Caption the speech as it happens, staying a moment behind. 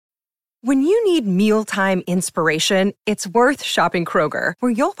When you need mealtime inspiration, it's worth shopping Kroger,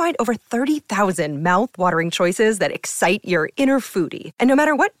 where you'll find over 30,000 mouth-watering choices that excite your inner foodie. And no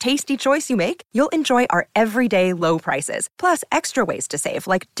matter what tasty choice you make, you'll enjoy our everyday low prices, plus extra ways to save,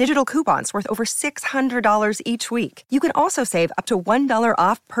 like digital coupons worth over $600 each week. You can also save up to $1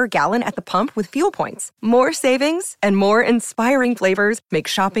 off per gallon at the pump with fuel points. More savings and more inspiring flavors make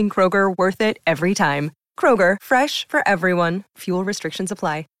shopping Kroger worth it every time. Kroger, fresh for everyone. Fuel restrictions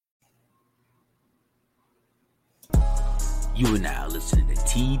apply. You are now listening to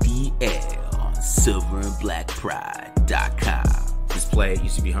TDL on silverandblackpride.com. This play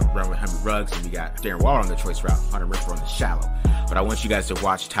used to be run with Henry Ruggs, and we got Darren Waller on the choice route, Hunter Renfrow on the shallow. But I want you guys to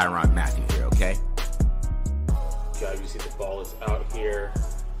watch Tyrann Mathieu here, okay? God, you see the ball is out here.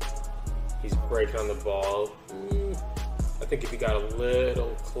 He's breaking on the ball. I think if he got a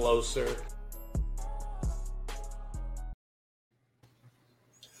little closer.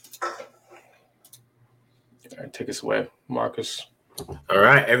 All right, take us away, Marcus. All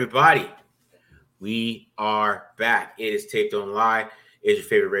right, everybody. We are back. It is Taped On Live. It is your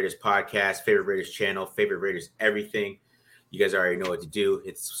favorite Raiders podcast, favorite Raiders channel, favorite Raiders everything. You guys already know what to do.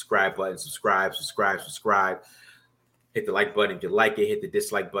 Hit the subscribe button. Subscribe. Hit the like button if you like it. Hit the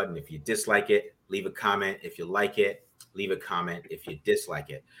dislike button if you dislike it. Leave a comment if you like it. Leave a comment if you dislike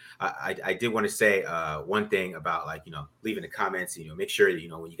it. I did want to say one thing about leaving the comments. Make sure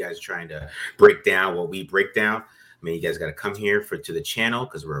that when you guys are trying to break down what we break down. I mean, you guys got to come here to the channel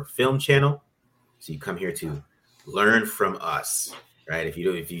because we're a film channel. So you come here to learn from us, right? If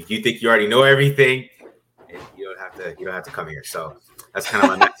you think you already know everything, you don't have to come here. So that's kind of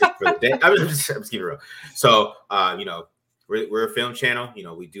my message for the day. I'm just keeping it real. So we're a film channel.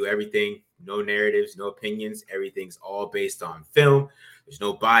 We do everything. No narratives, no opinions. Everything's all based on film. There's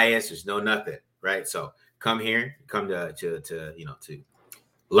no bias. There's no nothing, right? So come here, come to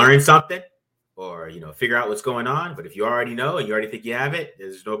learn something or figure out what's going on. But if you already know and you already think you have it,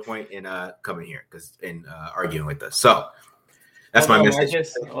 there's no point in coming here and arguing with us. So that's my message.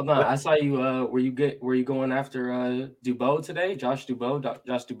 Marcus, hold on. I saw you. Were you going after Dubois today? Josh Dubois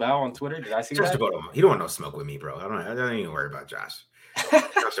on Twitter. Did I see that? He don't want no smoke with me, bro. I don't even worry about Josh.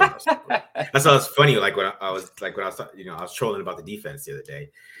 That's how it's funny. Like when I was I was trolling about the defense the other day,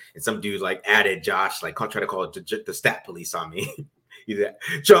 and some dude added Josh, try to call the stat police on me. He's like,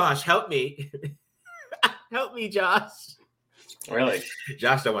 Josh, help me, help me, Josh. Really?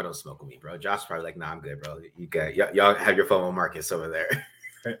 Josh don't want no smoke with me, bro. Josh probably like, nah, I'm good, bro. You got y'all have your phone with Marcus over there.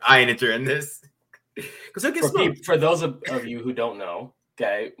 I ain't entering this because for those of you who don't know.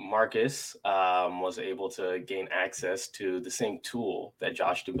 Okay, Marcus was able to gain access to the same tool that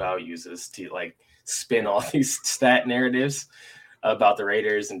Josh Dubois uses to spin all these stat narratives about the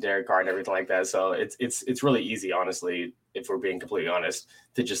Raiders and Derek Carr and everything like that. So it's really easy, honestly, if we're being completely honest,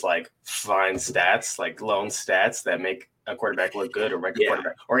 to just find stats, lone stats that make a quarterback look good or rank a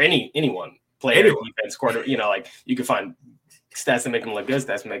quarterback or anyone player, defense quarter. You can find stats that make him look good,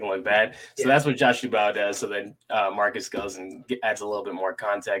 stats that make him look bad. So that's what Josh Dubois does. So then Marcus goes and adds a little bit more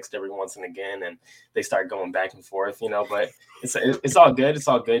context every once and again, and they start going back and forth, But it's all good. It's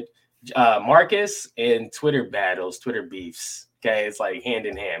all good. Marcus and Twitter battles, Twitter beefs. Okay, it's hand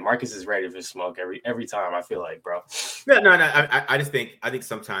in hand. Marcus is ready for smoke every time. I feel like, bro. No. I just think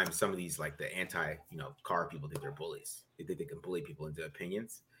sometimes some of these the anti Carr people think they're bullies. They think they can bully people into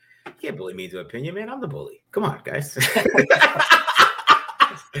opinions. You can't bully me into opinion, man. I'm the bully. Come on, guys.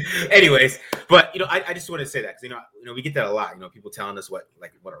 Anyways, but I just want to say that because we get that a lot. People telling us what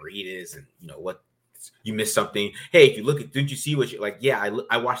a read is and what you missed something. Hey, if you look at, didn't you see what you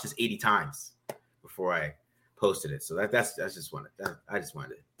I watched this 80 times before I posted it. So I just wanted to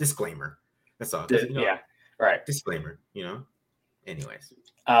disclaimer. That's all. Yeah, right. Disclaimer. Anyways.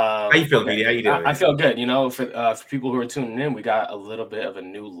 How you feeling, BD? How you doing? I feel good. For people who are tuning in, we got a little bit of a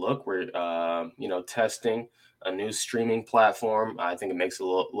new look. We're testing a new streaming platform. I think it makes it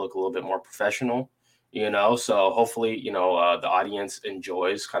look a little bit more professional. So hopefully the audience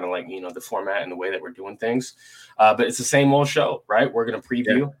enjoys kind of the format and the way that we're doing things. But it's the same old show, right? We're going to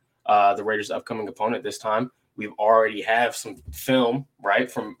preview the Raiders' upcoming opponent this time. We've already have some film,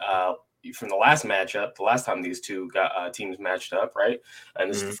 right, from the last matchup, the last time these two teams matched up, right? And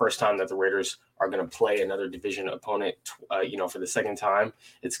this is the first time that the Raiders are going to play another division opponent, for the second time.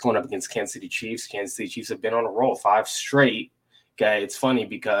 It's going up against Kansas City Chiefs. Kansas City Chiefs have been on a roll, 5 straight. Okay, it's funny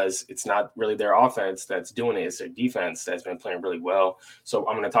because it's not really their offense that's doing it. It's their defense that's been playing really well. So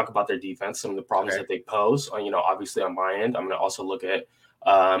I'm going to talk about their defense, some of the problems that they pose, obviously on my end. I'm going to also look at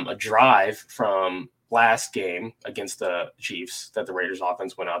a drive from last game against the Chiefs that the Raiders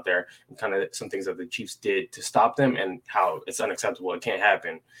offense went out there and kind of some things that the Chiefs did to stop them and how it's unacceptable. It can't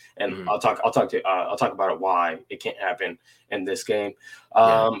happen. And I'll talk about it, why it can't happen in this game.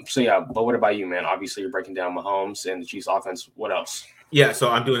 But what about you, man? Obviously you're breaking down Mahomes and the Chiefs offense. What else? Yeah.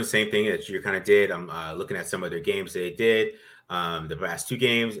 So I'm doing the same thing that you kind of did. I'm looking at some of their games they did. The past 2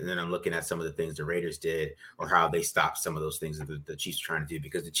 games, and then I'm looking at some of the things the Raiders did or how they stopped some of those things that the Chiefs are trying to do,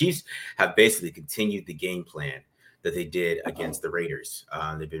 because the Chiefs have basically continued the game plan that they did against the Raiders.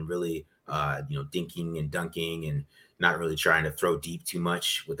 They've been really, dinking and dunking and not really trying to throw deep too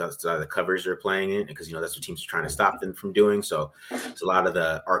much with the covers they're playing in, because, that's what teams are trying to stop them from doing. So it's a lot of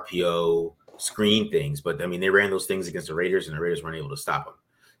the RPO screen things, but I mean, they ran those things against the Raiders and the Raiders weren't able to stop them.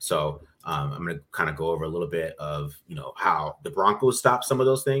 So I'm going to kind of go over a little bit of, how the Broncos stopped some of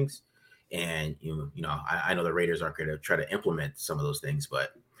those things. And, I know the Raiders aren't going to try to implement some of those things,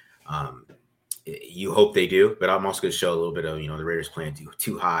 but you hope they do. But I'm also going to show a little bit of, the Raiders playing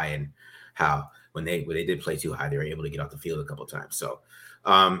too high and how when they did play too high, they were able to get off the field a couple of times. So,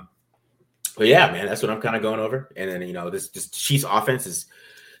 but yeah, man, that's what I'm kind of going over. And then, this Chiefs offense is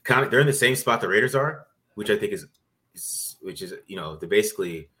kind of, they're in the same spot the Raiders are, which I think is they're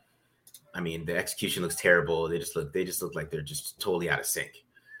basically, I mean, the execution looks terrible. They just look like they're just totally out of sync,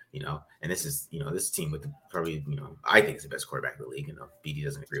 and this is, this team with probably, I think is the best quarterback in the league. BD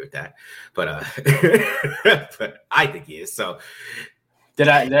doesn't agree with that, but but I think he is. So did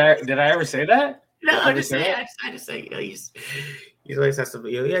I ever say that? No, I just say, he's always has some,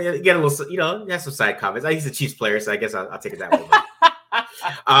 you get a little, he has some side comments. He's a Chiefs player, so I guess I'll take it that way.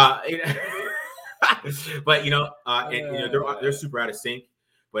 But they're super out of sync.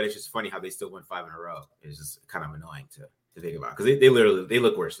 But it's just funny how they still went 5 in a row. It's just kind of annoying to think about, because they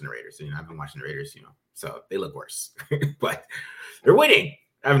look worse than the Raiders. I've been watching the Raiders, so they look worse. But they're winning.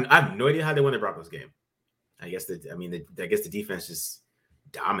 I have no idea how they won the Broncos game. I guess the defense just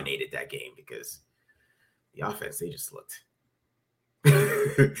dominated that game, because the offense, they just looked. They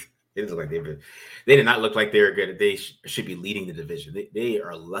didn't look like they did not look like they were good. They should be leading the division. They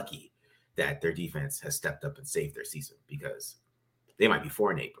are lucky that their defense has stepped up and saved their season, because they might be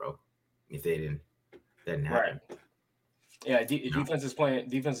 4-8, bro, if they didn't happen. Right. Yeah, defense is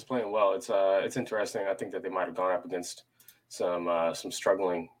playing well. It's interesting. I think that they might have gone up against some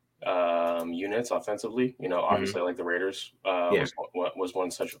struggling units offensively. Obviously, like the Raiders was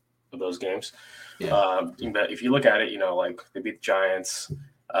one such of those games. Yeah. But if you look at it, like they beat the Giants,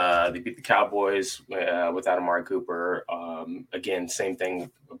 they beat the Cowboys without Amari Cooper. Again, same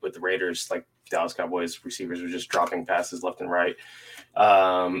thing with the Raiders. Like Dallas Cowboys receivers were just dropping passes left and right.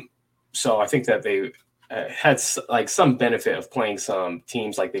 So I think that they had like some benefit of playing some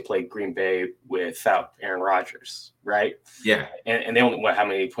teams like they played Green Bay without Aaron Rodgers, right? Yeah. And they only, how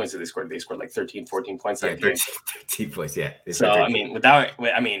many points did they score? They scored like 13, 14 points. Yeah, 13 points, yeah. So,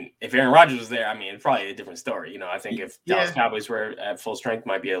 if Aaron Rodgers was there, it's probably a different story. I think if Dallas Cowboys were at full strength,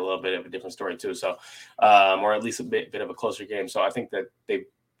 might be a little bit of a different story too. So, or at least a bit of a closer game. So I think that they've,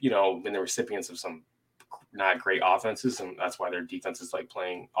 been the recipients of some not great offenses, and that's why their defense is like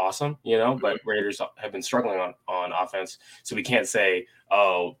playing awesome, but Raiders have been struggling on offense. So we can't say,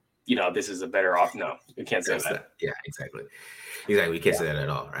 this is a better off. No, we can't say that. Yeah, exactly. We can't say that at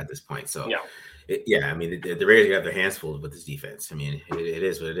all at this point. So the Raiders have their hands full with this defense. It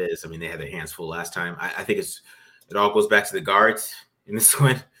is what it is. They had their hands full last time. I think it all goes back to the guards in this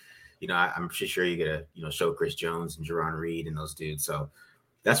one. I'm sure you get to, show Chris Jones and Jerron Reed and those dudes. So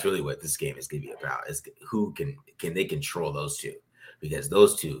that's really what this game is going to be about, is who can they control those two, because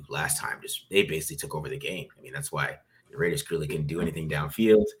those two last time they basically took over the game. That's why the Raiders really couldn't do anything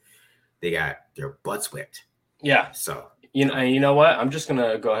downfield. They got their butts whipped. Yeah. So you know what? I'm just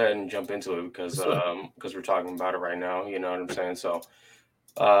gonna go ahead and jump into it because we're talking about it right now. You know what I'm saying? So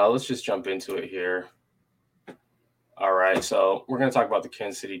let's just jump into it here. All right. So we're gonna talk about the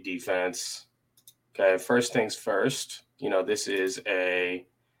Kansas City defense. Okay. First things first. This is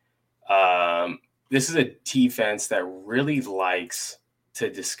a defense that really likes to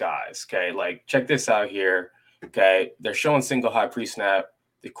disguise. Okay, like check this out here. Okay, they're showing single high pre-snap.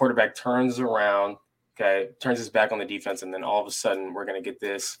 The quarterback turns around. Okay, turns his back on the defense, and then all of a sudden we're gonna get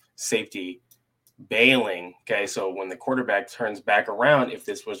this safety bailing. Okay, so when the quarterback turns back around, if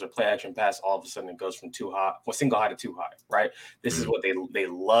this was a play action pass, all of a sudden it goes from single high to too high. Right. This is what they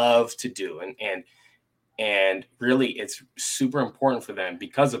love to do, and really it's super important for them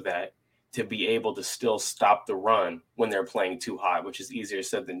because of that, to be able to still stop the run when they're playing too high, which is easier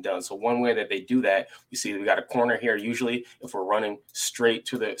said than done. So one way that they do that, you see we got a corner here. Usually if we're running straight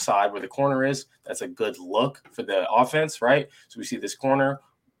to the side where the corner is, that's a good look for the offense, right? So we see this corner.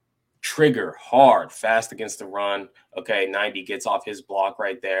 trigger hard, fast against the run. Okay, 90 gets off his block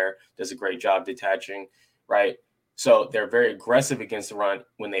right there, does a great job detaching, right? So they're very aggressive against the run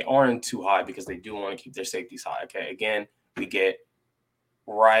when they aren't too high because they do want to keep their safeties high. Okay, again, we get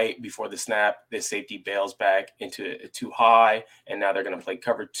right before the snap, this safety bails back into too high, and now they're going to play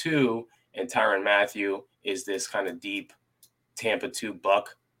cover 2, and Tyrann Mathieu is this kind of deep Tampa 2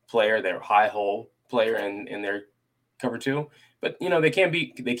 buck player, their high hole player in their cover 2. But they can't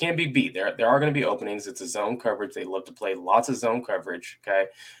be beat. There are going to be openings. It's a zone coverage. They love to play lots of zone coverage. Okay,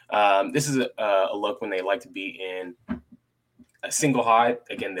 this is a look when they like to be in a single high.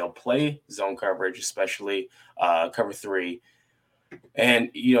 Again, they'll play zone coverage, especially cover 3.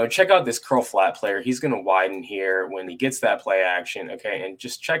 And check out this curl flat player. He's going to widen here when he gets that play action. Okay, and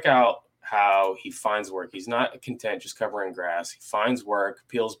just check out how he finds work. He's not content just covering grass. He finds work,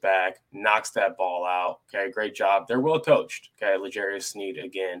 peels back, knocks that ball out. Okay, great job. They're well coached. Okay, L'Jarius Sneed,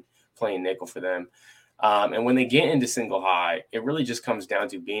 again, playing nickel for them. And when they get into single high, it really just comes down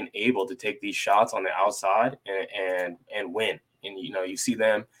to being able to take these shots on the outside and win. And, you see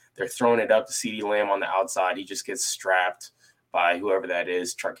them, they're throwing it up to CeeDee Lamb on the outside. He just gets strapped by whoever that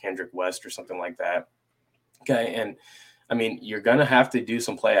is, Charcandrick West or something like that. Okay, and I mean, you're going to have to do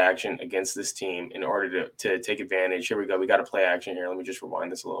some play action against this team in order to take advantage. Here we go. We got a play action here. Let me just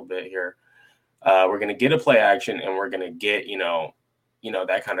rewind this a little bit here. We're going to get a play action, and we're going to get,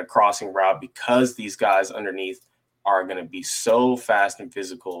 that kind of crossing route because these guys underneath are going to be so fast and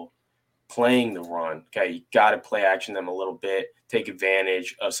physical playing the run. Okay, you got to play action them a little bit, take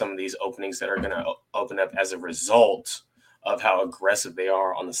advantage of some of these openings that are going to open up as a result of how aggressive they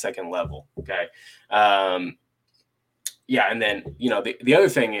are on the second level. Okay. Yeah, and then, the other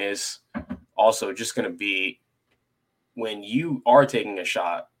thing is also just going to be when you are taking a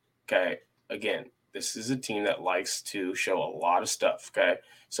shot, okay, again, this is a team that likes to show a lot of stuff, okay?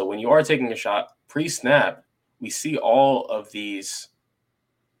 So when you are taking a shot pre-snap, we see all of these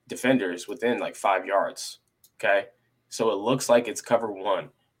defenders within like 5 yards, okay? So it looks like it's cover 1.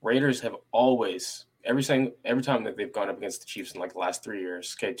 Raiders have always every time that they've gone up against the Chiefs in like the last 3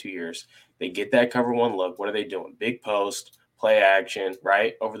 years, 2 years, they get that cover 1 look. What are they doing? Big post, play action,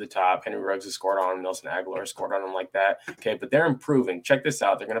 right? Over the top. Henry Ruggs has scored on him. Nelson Aguilar scored on him like that. Okay, but they're improving. Check this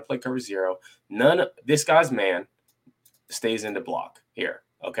out. They're going to play cover 0. This guy's man stays in the block here.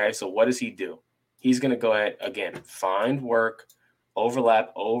 Okay, so what does he do? He's going to go ahead, again, find work,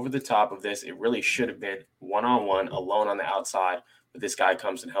 overlap over the top of this. It really should have been one-on-one, alone on the outside, but this guy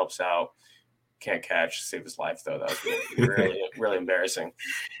comes and helps out. Can't catch, save his life though. That was really, really embarrassing.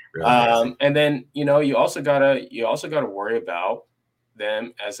 And then you also gotta worry about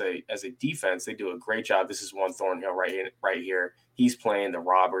them as a defense. They do a great job. This is one Thornhill right here. He's playing the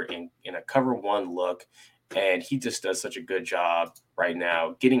robber in a cover 1 look, and he just does such a good job right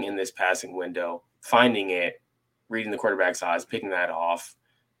now getting in this passing window, finding it, reading the quarterback's eyes, picking that off.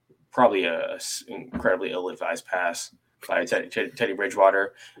 Probably a incredibly ill-advised pass by Teddy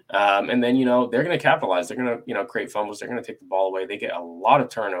Bridgewater. And then, they're going to capitalize. They're going to, create fumbles. They're going to take the ball away. They get a lot of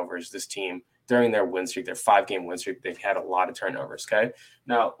turnovers, this team, during their win streak, their 5-game win streak. They've had a lot of turnovers, okay?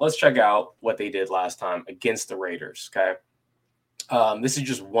 Now, let's check out what they did last time against the Raiders, okay? This is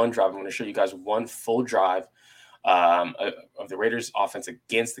just one drive. I'm going to show you guys one full drive of the Raiders offense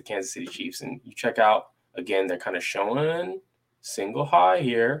against the Kansas City Chiefs. And you check out, again, they're kind of showing single high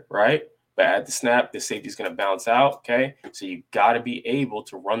here, right? But at the snap, the safety's going to bounce out, okay? So you got to be able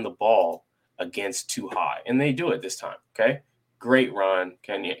to run the ball against too high. And they do it this time, okay? Great run.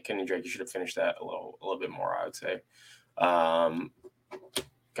 Kenny Drake, you should have finished that a little bit more, I would say. Got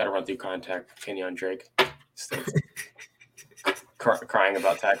to run through contact. Kenyon Drake. Crying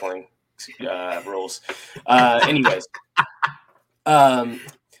about tackling rules. Anyways.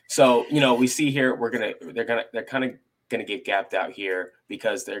 So, we see here they're kind of going to get gapped out here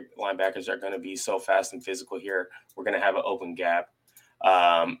because their linebackers are going to be so fast and physical here. We're going to have an open gap,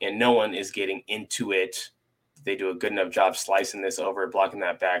 and no one is getting into it. They do a good enough job slicing this over, blocking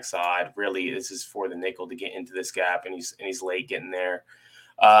that backside. Really, this is for the nickel to get into this gap, and he's late getting there.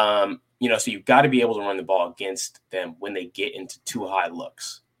 So you've got to be able to run the ball against them when they get into too high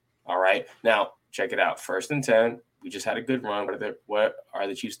looks. All right, now check it out. 1st and 10. We just had a good run. What are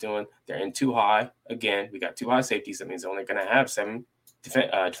the Chiefs doing? They're in too high. Again, we got 2 high safeties. That means they're only going to have 7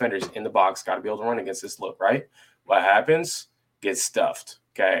 defenders in the box. Got to be able to run against this look, right? What happens? Gets stuffed,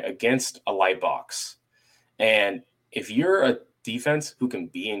 okay, against a light box. And if you're a defense who can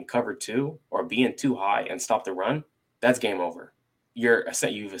be in cover 2 or be in too high and stop the run, that's game over.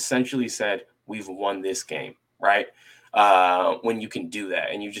 You've essentially said, we've won this game, right? When you can do that.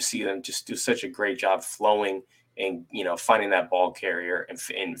 And you just see them just do such a great job flowing and, finding that ball carrier and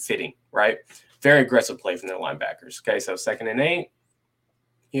fitting, right? Very aggressive play from their linebackers. Okay, so 2nd and 8.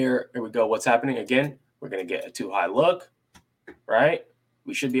 Here we go. What's happening again? We're going to get a too high look, right?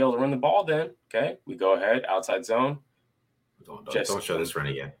 We should be able to run the ball then. Okay, we go ahead, outside zone. Don't show this run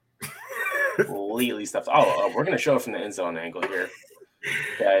again. Completely stuffed. Oh, we're going to show it from the end zone angle here.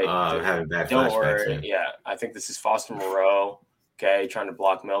 Okay, I'm having bad don't flashbacks. worry. Yeah, I think this is Foster Moreau. Okay, trying to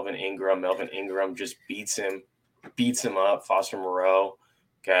block Melvin Ingram. Melvin Ingram just beats him up. Foster Moreau.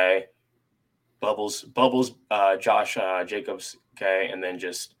 Okay, bubbles. Josh Jacobs. Okay, and then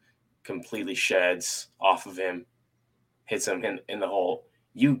just completely sheds off of him, hits him in the hole.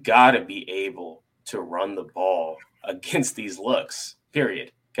 You got to be able to run the ball against these looks.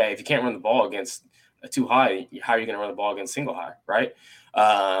 Period. Okay, if you can't run the ball against a too high, how are you going to run the ball against single high, right?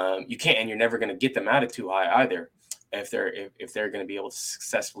 You can't, and you're never going to get them out of too high either if they're going to be able to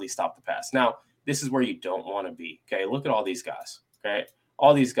successfully stop the pass. Now, this is where you don't want to be. Okay, look at all these guys. Okay,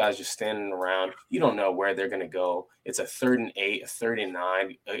 all these guys just standing around. You don't know where they're going to go. It's a 3rd and 8, a 3rd and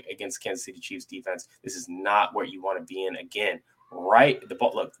 9 against Kansas City Chiefs defense. This is not what you want to be in. Again, right? The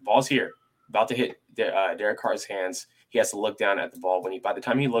ball. Look, the ball's here, about to hit Derek Carr's hands. He has to look down at the ball. By the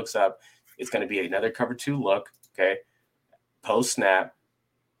time he looks up, it's going to be another cover 2 look. Okay, post snap,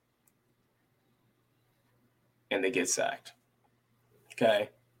 and they get sacked. Okay.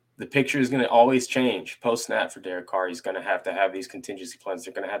 The picture is going to always change post snap for Derek Carr. He's going to have these contingency plans.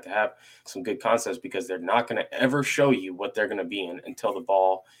 They're going to have some good concepts because they're not going to ever show you what they're going to be in until the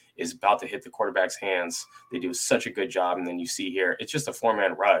ball is about to hit the quarterback's hands. They do such a good job. And then you see here, it's just a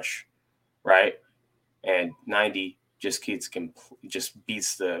 4-man rush, right? And 90 just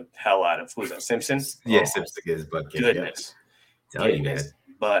beats the hell out of, who's that, Simpson? Yeah, Simpson gets his butt kicked. Goodness. Tell you, man.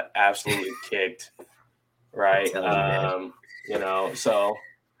 But absolutely kicked, right? So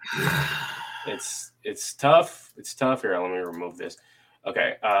it's tough. It's tough here. Let me remove this.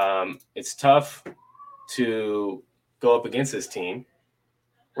 Okay. It's tough to go up against this team,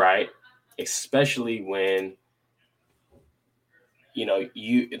 right? Especially when,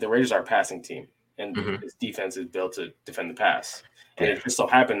 the Raiders are a passing team and this defense is built to defend the pass. And it just so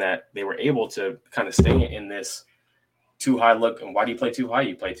happened that they were able to kind of stay in this too high look. And why do you play too high?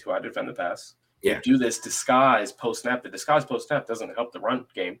 You play too high to defend the pass. Yeah. You do this disguise post snap. The disguise post snap doesn't help the run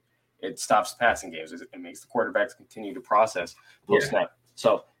game. It stops passing games. It makes the quarterbacks continue to process post snap.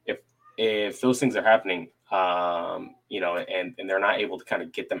 So if those things are happening, and they're not able to kind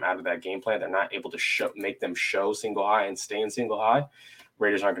of get them out of that game plan, they're not able to make them show single high and stay in single high.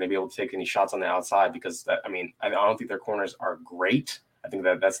 Raiders aren't going to be able to take any shots on the outside because I don't think their corners are great. I think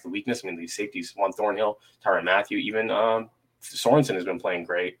that's the weakness. These safeties, Juan Thornhill, Tyrann Mathieu, even Sorensen has been playing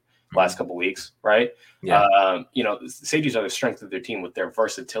great last couple of weeks, right? Yeah. The safeties are the strength of their team with their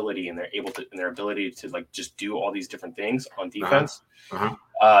versatility and their ability to just do all these different things on defense.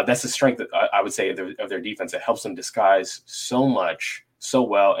 That's the strength that I would say of their defense. It helps them disguise so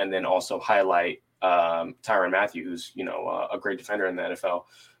well, and then also highlight Tyrann Mathieu, who's a great defender in the NFL.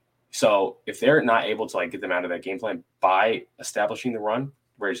 So if they're not able to get them out of that game plan by establishing the run,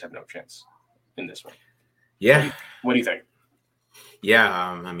 Raiders have no chance in this one. Yeah. What do you think?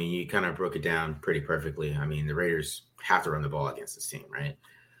 Yeah, you kind of broke it down pretty perfectly. The Raiders have to run the ball against this team, right?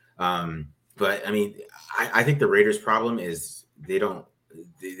 But I think the Raiders' problem is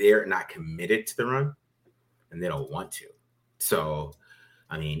they're not committed to the run, and they don't want to. So,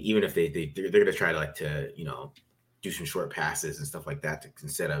 even if they're going to try to do some short passes and stuff like that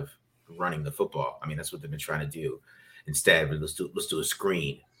instead of running the football. That's what they've been trying to do. Instead, let's do a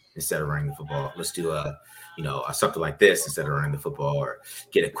screen instead of running the football. Let's do something like this instead of running the football, or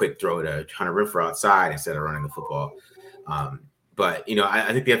get a quick throw to Hunter Renfrow outside instead of running the football. But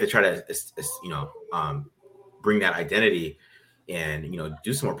I think they have to try to bring that identity and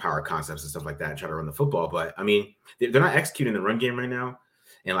do some more power concepts and stuff like that and try to run the football. But they're not executing the run game right now.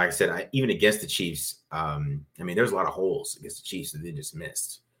 And like I said, even against the Chiefs, there's a lot of holes against the Chiefs that they just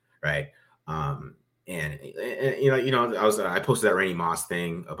missed, right? I posted that Randy Moss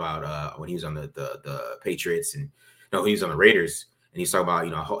thing about when he was on the Patriots and he was on the Raiders, and he's talking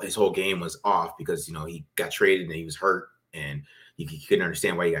about his whole game was off because he got traded and he was hurt and he couldn't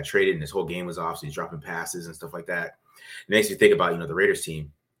understand why he got traded and his whole game was off, so he's dropping passes and stuff like that. It makes you think about the Raiders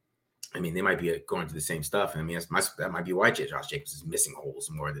team. They might be going through the same stuff. That might be why Josh Jacobs is missing holes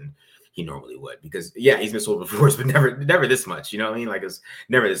more than he normally would, because he's missed holes before, but never this much. It's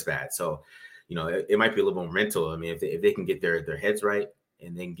never this bad. So it might be a little more mental. If they can get their heads right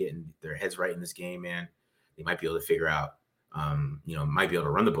and then get their heads right in this game, man, they might be able to figure out, might be able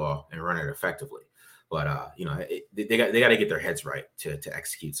to run the ball and run it effectively. But they got to get their heads right to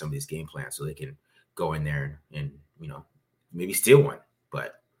execute some of these game plans so they can go in there and maybe steal one,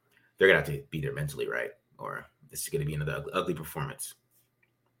 but they're gonna have to be there mentally, right? Or this is gonna be another ugly performance.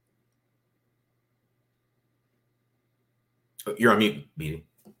 Oh, you're on mute, BD.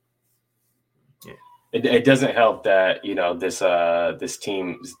 Yeah. It doesn't help that this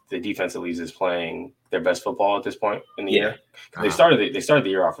team, the defense at least, is playing their best football at this point in the year. They started the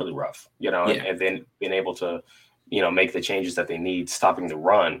year off really rough, and then being able to make the changes that they need, stopping the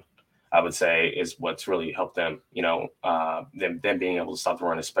run, I would say, is what's really helped them. Them being able to stop the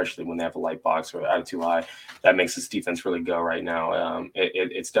run, especially when they have a light box or out too high, that makes this defense really go right now.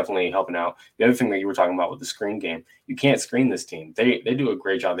 It's definitely helping out. The other thing that you were talking about with the screen game, you can't screen this team. They do a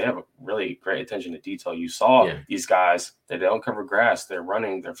great job. They have a really great attention to detail. You saw these guys, they don't cover grass. They're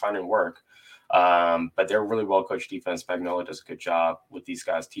running. They're finding work. But they're a really well coached defense. Spagnuolo does a good job with these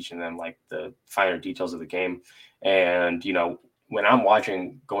guys, teaching them like the finer details of the game. And when I'm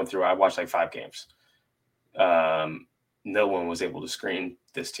going through, I watched like 5 games. No one was able to screen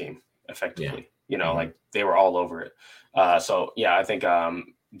this team effectively. Like they were all over it. So yeah, I think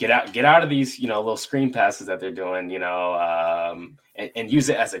get out of these little screen passes that they're doing. And use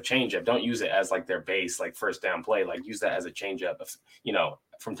it as a changeup. Don't use it as like their base, like first down play. Like use that as a changeup,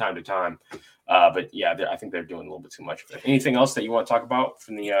 from time to time. But yeah, I think they're doing a little bit too much of it. Anything else that you want to talk about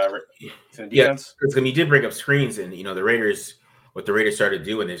from the defense? Yeah, because you did bring up screens, and the Raiders. What the Raiders started to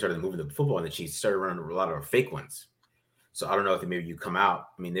do when they started moving the football, and the Chiefs started running a lot of fake ones. So I don't know if maybe you come out.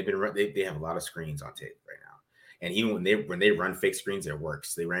 I mean, they have a lot of screens on tape right now, and even when they run fake screens, it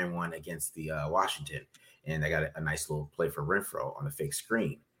works. They ran one against the Washington, and they got a nice little play for Renfro on the fake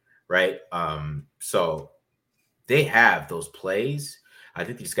screen, right? So they have those plays. I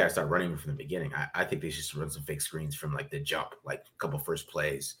think these guys start running from the beginning. I think they should run some fake screens from like the jump, like a couple first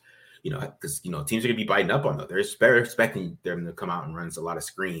plays. Because teams are going to be biting up on them. They're expecting them to come out and run a lot of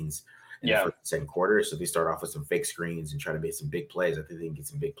screens in the first, second quarter. So they start off with some fake screens and try to make some big plays. I think they can get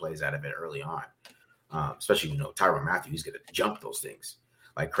some big plays out of it early on. Especially, Tyrann Mathieu, he's going to jump those things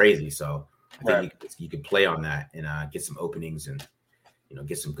like crazy. So I think you can play on that and get some openings and,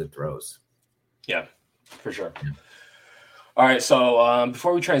 get some good throws. Yeah, for sure. Yeah. All right. So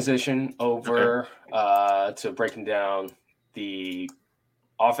before we transition over to breaking down the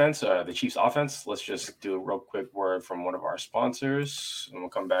offense, the Chiefs offense, let's just do a real quick word from one of our sponsors, and we'll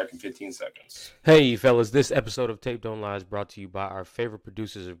come back in 15 seconds. Hey, fellas, this episode of Tape Don't Lie is brought to you by our favorite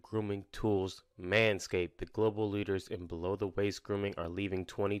producers of grooming tools, Manscaped. The global leaders in below-the-waist grooming are leaving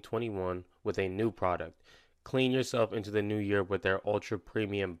 2021 with a new product. Clean yourself into the new year with their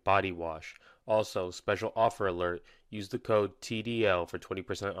ultra-premium body wash. Also, special offer alert, use the code TDL for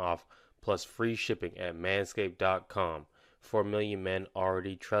 20% off, plus free shipping at manscaped.com. 4 million men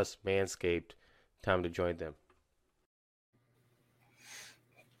already trust Manscaped. Time to join them.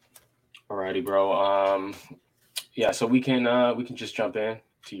 Alrighty, bro. So we can just jump in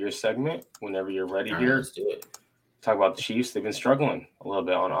to your segment whenever you're ready. Here, let's do it. Talk about the Chiefs. They've been struggling a little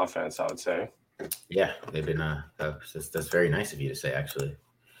bit on offense, I would say. Yeah, they've been. That's very nice of you to say. Actually,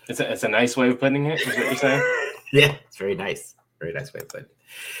 it's a nice way of putting it. Is what you're saying? Yeah, it's very nice. Very nice way of putting it.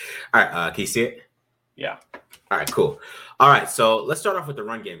 All right, can you see it? Yeah. All right, cool. All right, so let's start off with the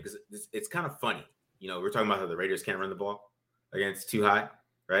run game because it's kind of funny. We're talking about how the Raiders can't run the ball against too high,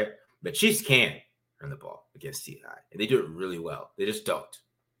 right? But Chiefs can run the ball against too high, and they do it really well. They just don't,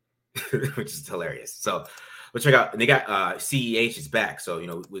 which is hilarious. So let's check out. And they got CEH is back. So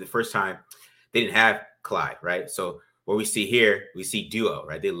with the first time they didn't have Clyde, right? So what we see here, we see duo,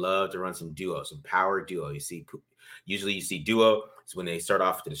 right? They love to run some duo, some power duo. Usually you see duo. When they start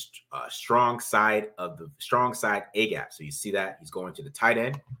off to the strong side A gap. So you see that he's going to the tight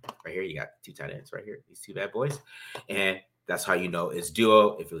end right here. You got 2 tight ends right here. These 2 bad boys. And that's how it's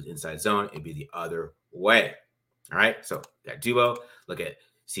duo. If it was inside zone, it'd be the other way. All right. So that duo, look at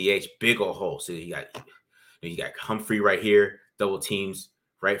CH, big old hole. So you got Humphrey right here, double teams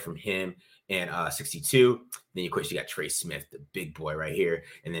right from him and 62. Then of course you got Trey Smith, the big boy right here.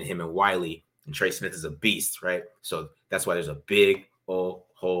 And then him and Wiley. And Trey Smith is a beast, right? So that's why there's a big old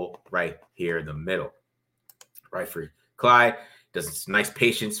hole right here in the middle. Right for Clyde. Does nice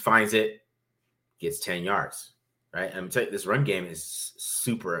patience, finds it, gets 10 yards. Right? And I'm telling you, this run game is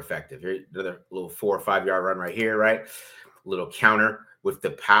super effective. Here, another little 4 or 5 yard run right here, right? A little counter with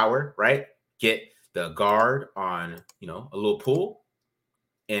the power, right? Get the guard on, a little pull.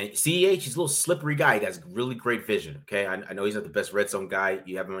 And CEH, he's a little slippery guy. He has really great vision. Okay, I know he's not the best red zone guy.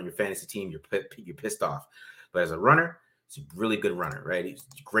 You have him on your fantasy team, you're pissed off. But as a runner, he's a really good runner, right? He's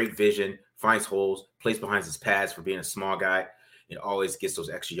great vision, finds holes, plays behind his pads for being a small guy, and always gets those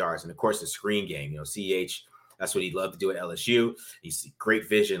extra yards. And of course, the screen game. CEH That's what he loved to do at LSU. He's great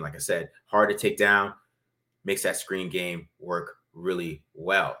vision. Like I said, hard to take down, makes that screen game work really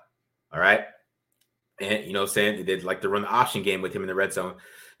well. All right. And, you know what I'm saying? They did like to run the option game with him in the red zone.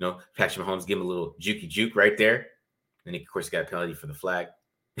 You know, Patrick Mahomes give him a little jukey juke right there. And he, of course, got a penalty for the flag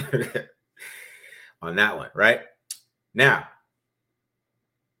on that one, right? Now,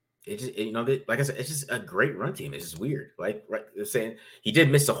 like I said, it's just a great run team. It's just weird. Like, right, they're saying he did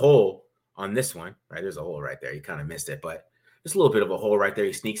miss a hole on this one, right? There's a hole right there. He kind of missed it, but just a little bit of a hole right there.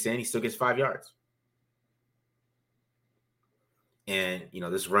 He sneaks in. He still gets 5 yards. And, you know,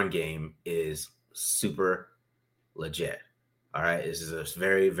 this run game is super legit. All right. This is a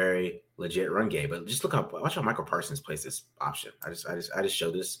very, very legit run game. But just watch how Michael Parsons plays this option. I just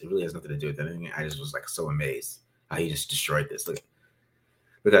showed this. It really has nothing to do with anything. I just was like so amazed how he just destroyed this. Look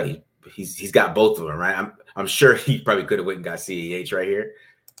how he's got both of them, right? I'm sure he probably could have went and got CEH right here.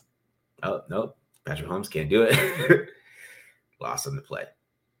 Oh, no. Patrick Mahomes can't do it. Lost him the play.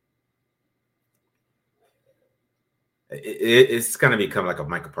 It's going to become like a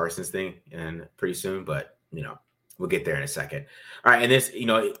Michael Parsons thing and pretty soon, but, you know, we'll get there in a second. All right. And this, you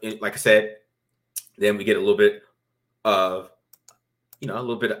know, like I said, then we get a little bit of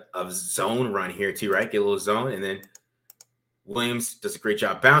zone run here too, right? Get a little zone. And then Williams does a great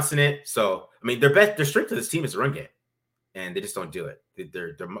job bouncing it. So, I mean, their strength of this team is the run game, and they just don't do it.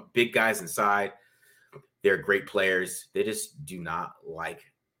 They're big guys inside. They're great players. They just do not like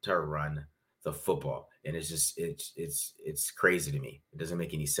to run the football. And it's just, it's crazy to me. It doesn't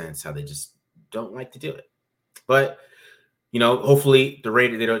make any sense how they just don't like to do it. But, you know, hopefully the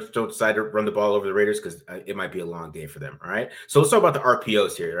Raiders, they don't decide to run the ball over the Raiders because it might be a long day for them. All right. So let's talk about the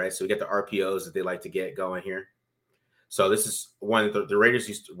RPOs here, right? So we got the RPOs that they like to get going here. So this is one that the Raiders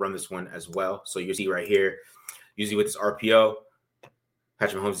used to run this one as well. So you see right here, usually with this RPO,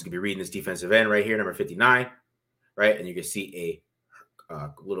 Patrick Mahomes is going to be reading this defensive end right here, number 59, right? And you can see a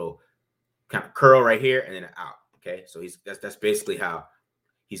little kind of curl right here and then out. Okay, so that's basically how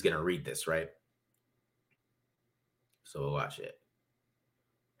he's going to read this, right? So we'll watch it.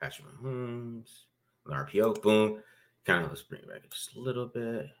 Patrick Mahomes, an RPO, boom. Kind of let's bring it back just a little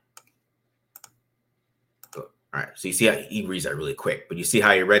bit. Boom. All right, so you see how he reads that really quick, but you see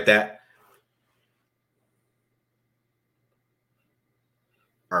how he read that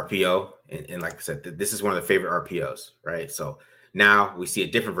RPO, and like I said, this is one of the favorite RPOs, right? So now we see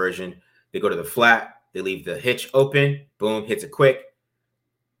a different version. They go to the flat, they leave the hitch open, boom, hits it quick,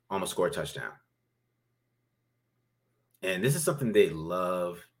 almost score a touchdown. And this is something they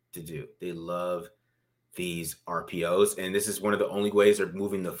love to do. They love these RPOs, and this is one of the only ways they're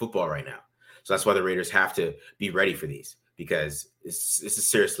moving the football right now. So that's why the Raiders have to be ready for these, because this is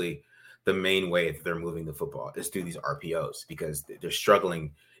seriously the main way that they're moving the football is through these RPOs, because they're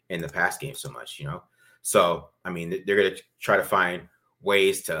struggling in the pass game so much, you know? So, I mean, they're going to try to find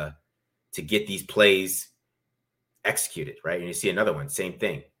ways to get these plays executed, right? And you see another one, same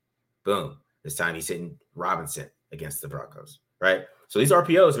thing. Boom. This time he's hitting Robinson against the Broncos, right? So these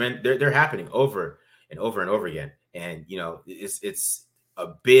RPOs, man, they're happening over and over and over again. And, you know, it's a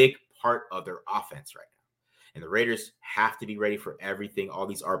big part of their offense right now. And the Raiders have to be ready for everything, all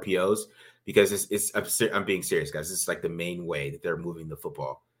these RPOs, because I'm being serious, guys. This is like the main way that they're moving the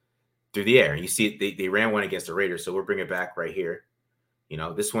football through the air. And you see they ran one against the Raiders, so we'll bring it back right here. You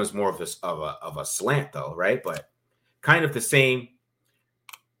know, this one's more of a slant though, right? But kind of the same.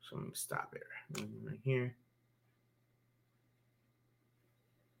 So let me stop it right here.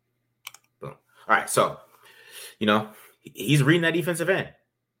 Boom. All right, so you know he's reading that defensive end,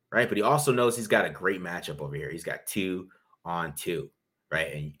 right? But he also knows he's got a great matchup over here. He's got 2-on-2,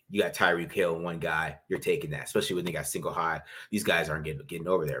 right? And you got Tyreek Hill and one guy. You're taking that, especially when they got single high. These guys aren't getting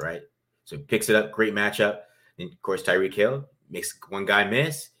over there, right? So he picks it up, great matchup. And of course, Tyreek Hill makes one guy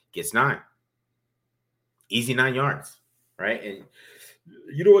miss, gets 9. Easy 9 yards, right? And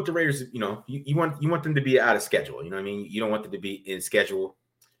you know what the Raiders, you know, you want them to be out of schedule. You know what I mean? You don't want them to be in schedule.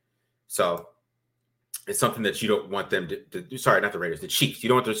 So it's something that you don't want them to do. Sorry, not the Raiders, the Chiefs. You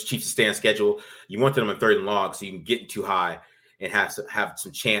don't want those Chiefs to stay on schedule. You want them on 3rd and long so you can get too high and have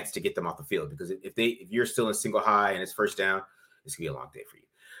some chance to get them off the field. Because if you're still in single high and it's first down, it's gonna be a long day for you.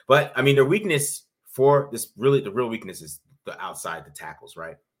 But I mean, their weakness for this, really, the real weakness is the outside, the tackles,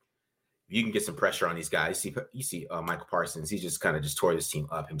 right? You can get some pressure on these guys. You see Michael Parsons. He just kind of just tore this team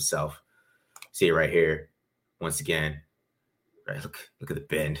up himself. See it right here. Once again, right? Look at the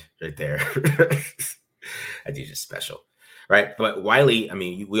bend right there. That dude's just special, right? But Wiley, I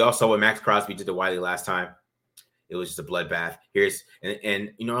mean, we all saw what Max Crosby did to Wiley last time. It was just a bloodbath.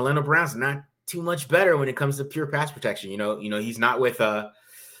 And you know, Orlando Brown's not too much better when it comes to pure pass protection. You know, he's not with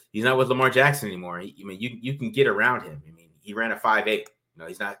He's not with Lamar Jackson anymore. You can get around him. I mean, he ran a 5.8. You know,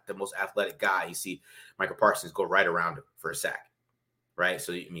 he's not the most athletic guy. You see Michael Parsons go right around him for a sack, right?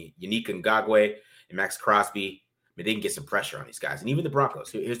 So, I mean, Yannick Ngakoue and Max Crosby, I mean, they can get some pressure on these guys. And even the Broncos.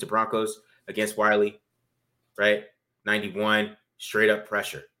 Here's the Broncos against Wiley, right? 91, straight up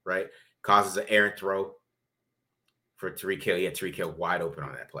pressure, right? Causes an errant throw for Tyreek Hill. He had Tyreek Hill wide open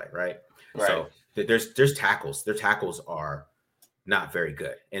on that play, right? So there's tackles. Their tackles are not very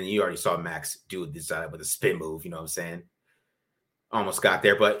good. And you already saw Max do this with a spin move, you know what I'm saying? Almost got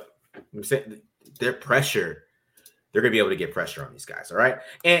there, but I'm saying their pressure, they're going to be able to get pressure on these guys, all right?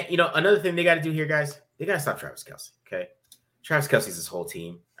 And, you know, another thing they got to do here, guys, they got to stop Travis Kelce, okay? Travis Kelce's his whole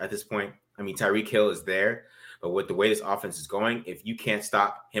team at this point. I mean, Tyreek Hill is there, but with the way this offense is going, if you can't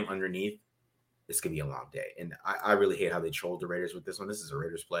stop him underneath, it's going to be a long day. And I really hate how they trolled the Raiders with this one. This is a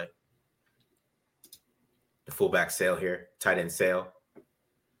Raiders play. The fullback sail here, tight end sail.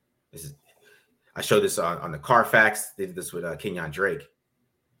 I showed this on the Carfax. They did this with Kenyon Drake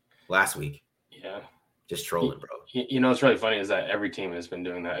last week. Yeah. Just trolling, bro. You know what's really funny is that every team has been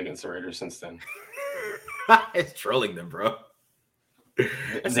doing that against the Raiders since then. It's trolling them, bro.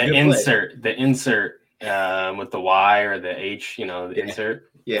 The insert with the Y or the H, you know, the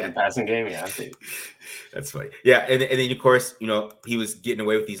insert. Yeah. In the passing game. Yeah. That's funny. Yeah. And then, of course, you know, he was getting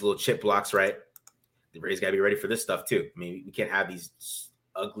away with these little chip blocks, right? The Raiders got to be ready for this stuff too. I mean, we can't have these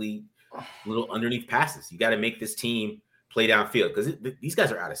ugly little underneath passes. You got to make this team play downfield because these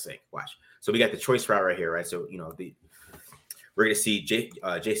guys are out of sync. Watch. So we got the choice route right here, right? So, you know, we're going to see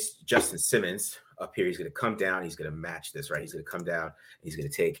Justin Simmons up here. He's going to come down. He's going to match this, right? He's going to come down. And he's going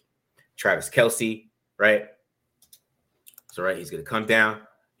to take Travis Kelce, right? So, right, he's going to come down.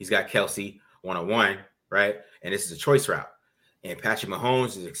 He's got Kelce one-on-one, right? And this is a choice route. And Patrick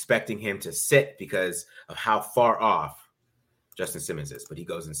Mahomes is expecting him to sit because of how far off Justin Simmons is. But he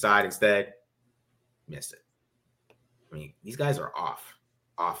goes inside instead. Missed it. I mean, these guys are off.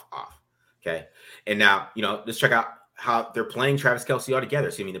 Okay. And now, you know, let's check out how they're playing Travis Kelce all together.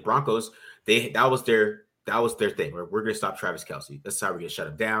 So, I mean, the Broncos, that was their thing. We're going to stop Travis Kelce. That's how we're going to shut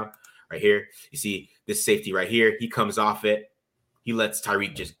him down right here. You see this safety right here. He comes off it. He lets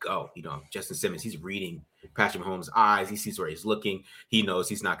Tyreek just go. You know, Justin Simmons, he's reading Patrick Mahomes' eyes. He sees where he's looking. He knows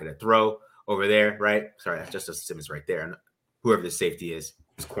he's not going to throw over there, right? Sorry, that's Justin Simmons right there. And whoever the safety is,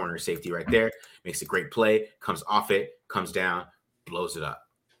 his corner safety right there, makes a great play, comes off it, comes down, blows it up.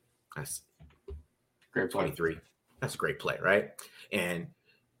 That's great play. 23. That's a great play, right? And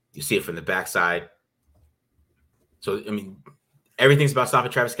you see it from the backside. So, I mean, everything's about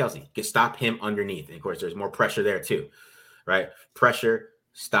stopping Travis Kelce. Stop him underneath. And, of course, there's more pressure there too, right? Pressure,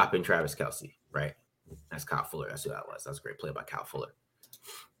 stopping Travis Kelce, right? That's Kyle Fuller. That's who that was. That was a great play by Kyle Fuller.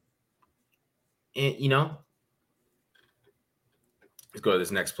 And, you know, let's go to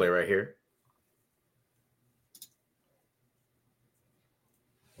this next play right here.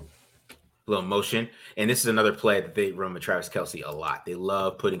 Little motion. And this is another play that they run with Travis Kelce a lot. They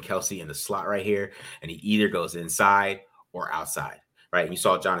love putting Kelce in the slot right here, and he either goes inside or outside, right? And you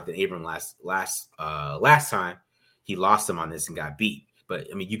saw Jonathan Abram last time. He lost him on this and got beat. But,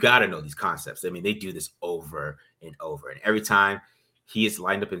 I mean, you got to know these concepts. I mean, they do this over and over. And every time he is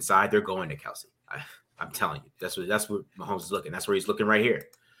lined up inside, they're going to Kelce. I'm telling you, that's where Mahomes is looking. That's where he's looking right here.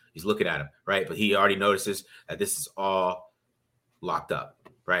 He's looking at him, right? But he already notices that this is all locked up,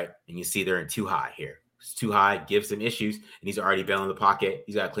 right? And you see they're in too high here. It's too high, gives him issues, and he's already bailing the pocket.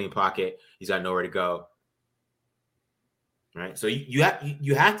 He's got a clean pocket. He's got nowhere to go, right? So you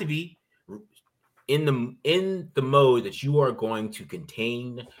have to be in the mode that you are going to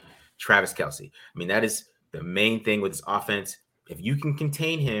contain Travis Kelce. I mean, that is the main thing with this offense. If you can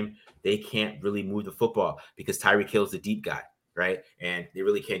contain him, they can't really move the football because Tyreek Hill's the deep guy, right? And they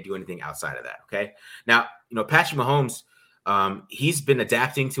really can't do anything outside of that, okay? Now, you know, Patrick Mahomes, he's been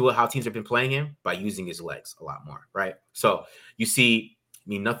adapting to how teams have been playing him by using his legs a lot more, right? So you see, I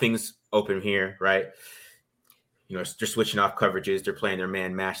mean, nothing's open here, right? You know, they're switching off coverages. They're playing their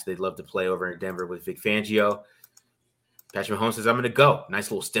man match they'd love to play over in Denver with Vic Fangio. Patrick Mahomes says, I'm going to go.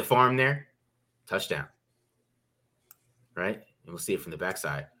 Nice little stiff arm there. Touchdown. Right? And we'll see it from the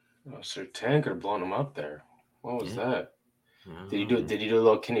backside. Oh, Surtain could have blown him up there. What was that? Did he do a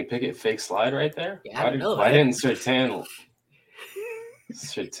little Kenny Pickett fake slide right there? Yeah, why didn't Surtain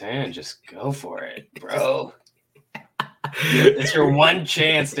just go for it, bro? It's your one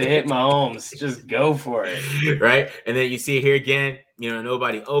chance to hit Mahomes. Just go for it. Right? And then you see it here again, you know,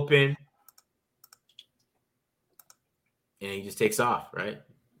 nobody open. And he just takes off, right?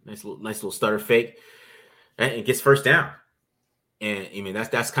 Nice little stutter fake. Right? And gets first down. And I mean,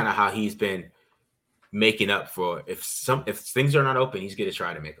 that's kind of how he's been making up for if things are not open, he's going to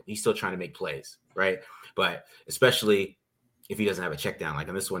try to make them. He's still trying to make plays, right? But especially if he doesn't have a check down, like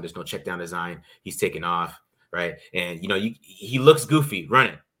on this one, there's no check down design. He's taking off, right? And he looks goofy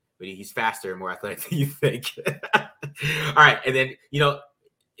running, but he's faster and more athletic than you think. All right, and then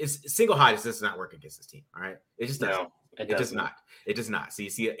it's single high just does not work against this team. All right, it just doesn't. No, it does not. It does not. So you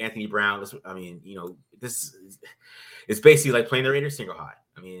see Anthony Brown. This it's basically like playing the Raiders single high.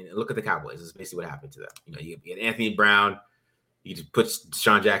 I mean, look at the Cowboys. This is basically what happened to them. You get Anthony Brown. You just put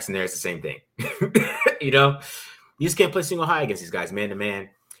Deshaun Jackson there. It's the same thing. You just can't play single high against these guys, man to man.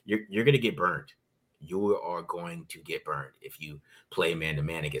 You're going to get burned. You are going to get burned if you play man to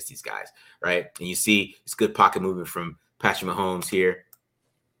man against these guys, right? And you see it's good pocket movement from Patrick Mahomes here.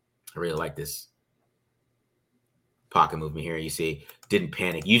 I really like this pocket movement here. You see, didn't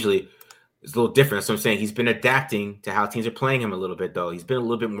panic. Usually it's a little different. That's what I'm saying. He's been adapting to how teams are playing him a little bit, though. He's been a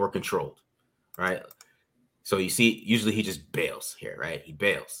little bit more controlled, right? So you see, usually he just bails here, right? He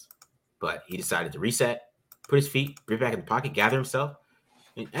bails. But he decided to reset, put his feet, bring back in the pocket, gather himself,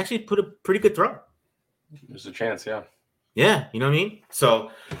 and actually put a pretty good throw. There's a chance, yeah. Yeah, you know what I mean?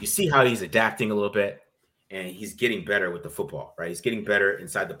 So you see how he's adapting a little bit, and he's getting better with the football, right? He's getting better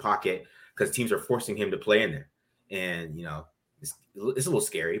inside the pocket because teams are forcing him to play in there. And, it's a little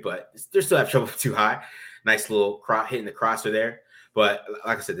scary, but they still have trouble too high. Nice little hitting the crosser there. But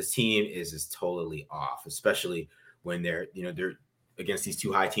like I said, this team is just totally off, especially when they're against these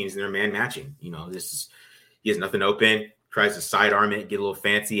two high teams and they're man matching. He has nothing open, tries to sidearm it, get a little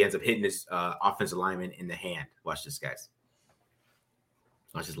fancy, ends up hitting his offensive lineman in the hand. Watch this, guys.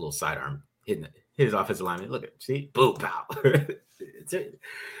 Watch his little sidearm hit his offensive lineman. Look at see, boom, pow.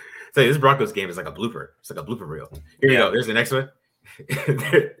 So this Broncos game is like a blooper. It's like a blooper reel. Here you go. There's the next one.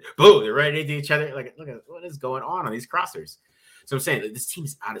 Boom, they're right into each other. Like, look at what is going on these crossers. So I'm saying this team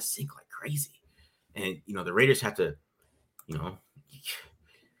is out of sync like crazy. And, the Raiders have to,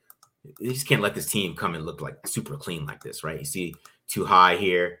 they just can't let this team come and look like super clean like this, right? You see too high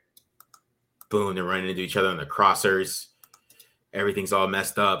here. Boom, they're running into each other on the crossers. Everything's all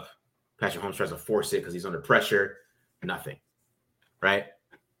messed up. Patrick Mahomes tries to force it because he's under pressure. Nothing, right?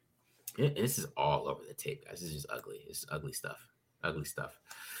 This is all over the tape, guys. This is just ugly. It's ugly stuff. Ugly stuff.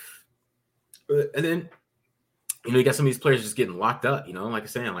 And then, you got some of these players just getting locked up, like I'm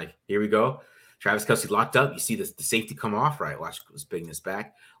saying, like, here we go. Travis Kelce locked up. You see the safety come off, right? Watch us bring this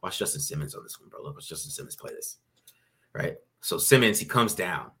back. Watch Justin Simmons on this one, bro. Watch Justin Simmons play this, right? So Simmons, he comes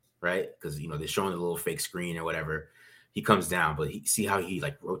down, right? Because, they're showing the little fake screen or whatever. He comes down, but see how he,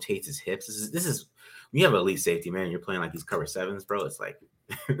 like, rotates his hips? This is when you have an elite safety, man, you're playing like these cover sevens, bro. It's like,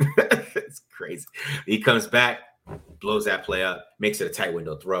 it's crazy. He comes back, blows that play up, makes it a tight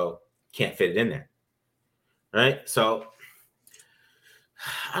window throw. Can't fit it in there. Right? So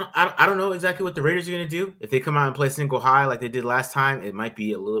I don't know exactly what the Raiders are going to do. If they come out and play single high like they did last time, it might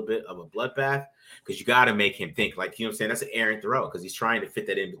be a little bit of a bloodbath because you got to make him think. Like, what I'm saying? That's an errant throw because he's trying to fit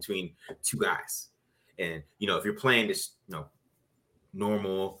that in between two guys. And, if you're playing this,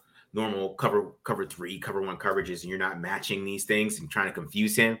 normal cover three, cover one coverages, and you're not matching these things and trying to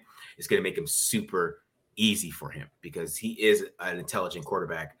confuse him, it's going to make him super easy for him because he is an intelligent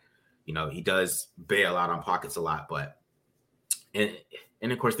quarterback. He does bail out on pockets a lot, but and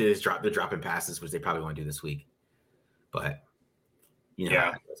of course they're dropping passes, which they probably want to do this week. But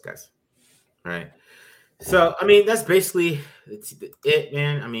how those guys, right? So I mean, that's basically it,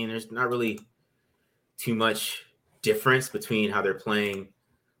 man. I mean, there's not really too much difference between how they're playing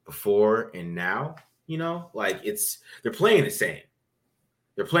before and now. Like they're playing the same.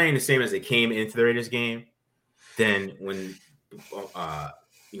 They're playing the same as they came into the Raiders game. Then when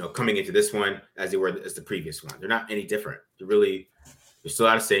coming into this one as they were as the previous one. They're not any different. They're still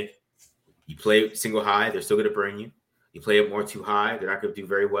out of sync. You play single high, they're still going to burn you. You play it more too high, they're not going to do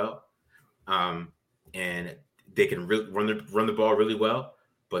very well. And they can run the ball really well,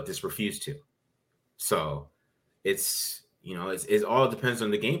 but just refuse to. So it's all depends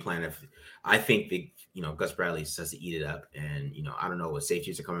on the game plan. If I think Gus Bradley says to eat it up, and I don't know what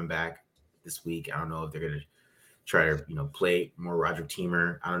safeties are coming back this week. I don't know if they're going to try to play more Roger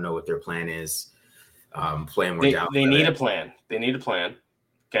Teamer. I don't know what their plan is. Playing more down. They need a plan. They need a plan.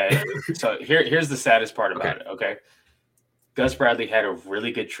 Okay. So here's the saddest part about it. Okay. Gus Bradley had a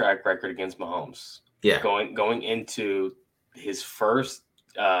really good track record against Mahomes. Yeah. Going into his first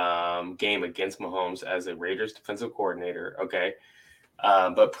game against Mahomes as a Raiders defensive coordinator. Okay.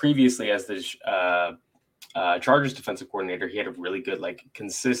 But previously as the Chargers defensive coordinator, he had a really good, like,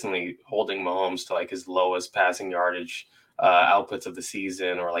 consistently holding Mahomes to like his lowest passing yardage outputs of the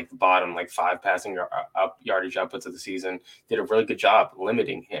season, or like the bottom like 5 passing yardage outputs of the season, did a really good job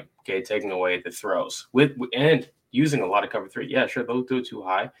limiting him. Okay, taking away the throws and using a lot of cover 3. Yeah, sure, they'll go too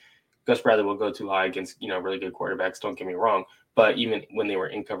high. Gus Bradley will go too high against really good quarterbacks. Don't get me wrong, but even when they were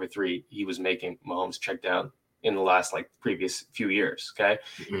in cover 3, he was making Mahomes check down in the last like previous few years. Okay,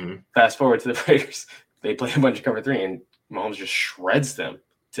 Fast forward to the Raiders, they play a bunch of cover 3, and Mahomes just shreds them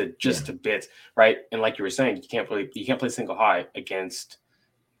to bits, right? And like you were saying, you can't play single high against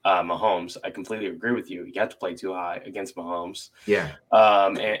Mahomes. I completely agree with you. You have to play too high against Mahomes. Yeah.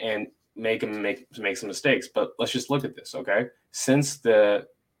 And make him make some mistakes. But let's just look at this, okay? Since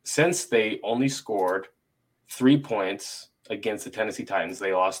they only scored 3 points against the Tennessee Titans,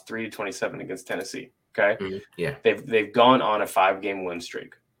 they lost 3-27 against Tennessee. Okay. Yeah. They've gone on a 5-game win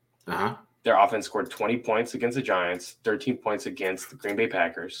streak. Uh-huh. Their offense scored 20 points against the Giants, 13 points against the Green Bay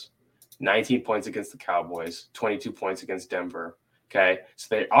Packers, 19 points against the Cowboys, 22 points against Denver. Okay. So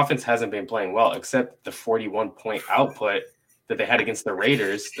their offense hasn't been playing well, except the 41-point output that they had against the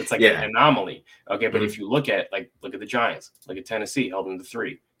Raiders. That's like an anomaly. Okay. But if you look at the Giants, look at Tennessee, held them to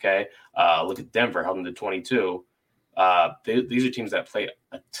 3. Okay. Look at Denver, held them to 22. These are teams that play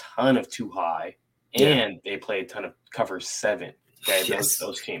a ton of too high, and they play a ton of cover 7. Okay,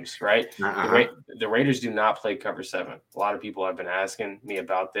 those teams, right? The Raiders do not play cover 7. A lot of people have been asking me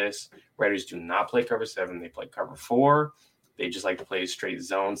about this. Raiders do not play cover 7. They play cover 4. They just like to play straight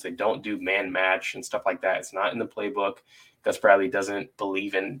zones. They don't do man match and stuff like that. It's not in the playbook. Gus Bradley doesn't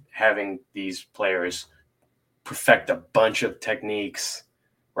believe in having these players perfect a bunch of techniques,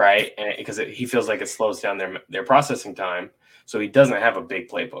 right? And because he feels like it slows down their processing time. So he doesn't have a big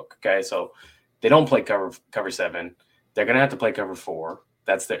playbook. Okay, so they don't play cover 7. They're going to have to play cover 4.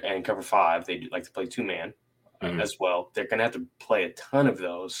 And cover 5. They like to play 2-man as well. They're going to have to play a ton of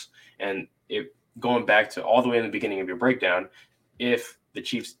those. And going back to all the way in the beginning of your breakdown, if the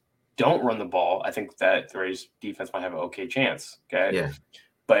Chiefs don't run the ball, I think that the Raiders defense might have an okay chance. Okay. Yeah.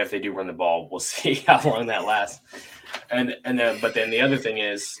 But if they do run the ball, we'll see how long that lasts. But then the other thing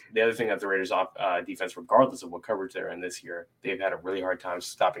that the Raiders defense, regardless of what coverage they're in this year, they've had a really hard time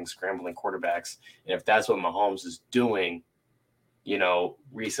stopping scrambling quarterbacks. And if that's what Mahomes is doing,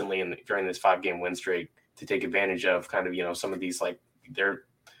 recently during this 5-game win streak, to take advantage of kind of, some of these, like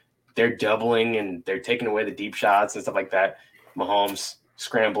they're doubling and they're taking away the deep shots and stuff like that. Mahomes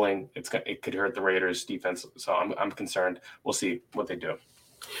scrambling, it could hurt the Raiders defense. So I'm concerned. We'll see what they do.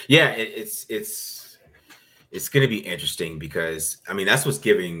 Yeah, it's going to be interesting because, that's what's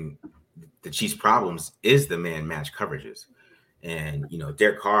giving the Chiefs problems is the man match coverages. And,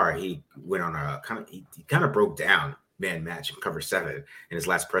 Derek Carr, he went on he kind of broke down man match and cover 7 in his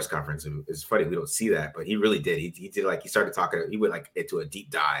last press conference. It's funny, we don't see that, but he really did. He did, he started talking, he went into a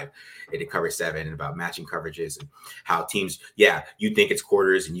deep dive into cover 7 and about matching coverages and how teams, you think it's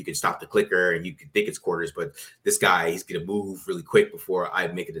quarters and you can stop the clicker and you can think it's quarters, but this guy, he's going to move really quick before I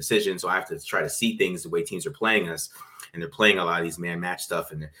make a decision. So I have to try to see things the way teams are playing us. And they're playing a lot of these man match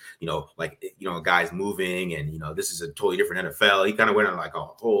stuff and, a guy's moving and, this is a totally different NFL. He kind of went on like a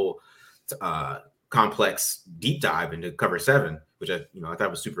whole, complex deep dive into cover 7, which I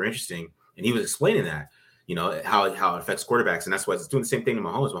thought was super interesting. And he was explaining that, how it affects quarterbacks. And that's why it's doing the same thing to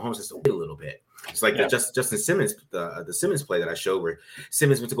Mahomes. Mahomes has to wait a little bit. It's like Justin Simmons, the Simmons play that I showed where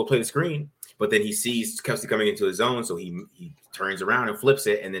Simmons went to go play the screen, but then he sees Kelsey coming into his zone. So he turns around and flips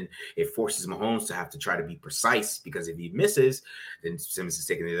it. And then it forces Mahomes to have to try to be precise because if he misses, then Simmons is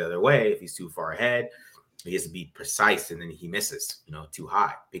taking it the other way. If he's too far ahead, he has to be precise. And then he misses, too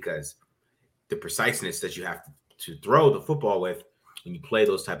high because the preciseness that you have to throw the football with when you play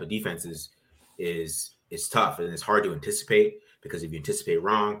those type of defenses is tough and it's hard to anticipate because if you anticipate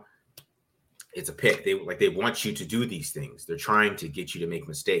wrong, it's a pick. They want you to do these things. They're trying to get you to make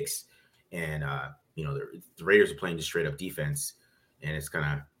mistakes, and the Raiders are playing just straight up defense, and it's kind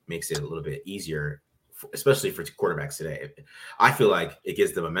of makes it a little bit easier, especially for quarterbacks today. I feel like it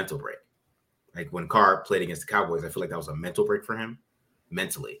gives them a mental break. Like when Carr played against the Cowboys, I feel like that was a mental break for him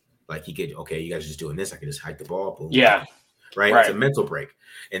mentally. Like he could, okay, you guys are just doing this. I can just hike the ball. Boom. Yeah. Right. It's a mental break.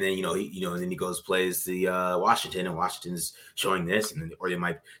 And then, and then he goes, plays the Washington and Washington's showing this. And then, or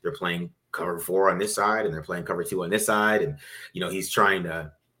they're playing cover 4 on this side and they're playing cover 2 on this side. And, he's trying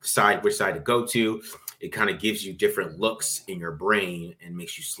to decide which side to go to. It kind of gives you different looks in your brain and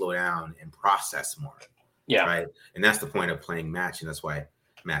makes you slow down and process more. Yeah. Right. And that's the point of playing match. And that's why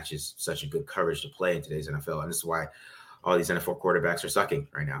match is such a good coverage to play in today's NFL. And this is why all these NFL quarterbacks are sucking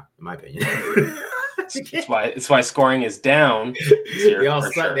right now, in my opinion. It's why scoring is down. They all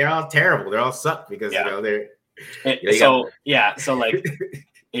suck. Sure. They're all terrible. They all suck because they're. So like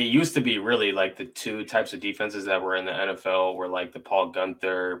It used to be really like the two types of defenses that were in the NFL were like the Paul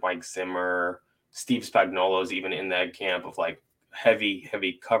Gunther, Mike Zimmer, Steve Spagnuolo's even in that camp of like heavy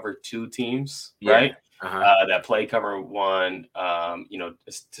cover 2 teams, right? That play cover 1, to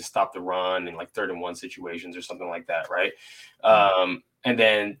stop the run in like 3rd and 1 situations or something like that, right? And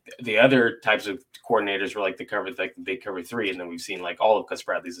then the other types of coordinators were like the big cover 3. And then we've seen like all of Gus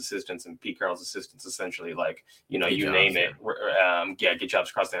Bradley's assistants and Pete Carroll's assistants, essentially, like, you name it. Get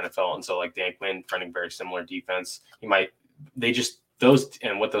jobs across the NFL. And so like Dan Quinn running very similar defense. What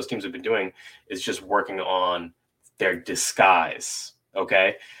those teams have been doing is just working on their disguise.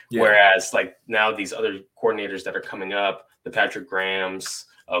 Okay. Yeah. Whereas like now these other coordinators that are coming up, the Patrick Grahams,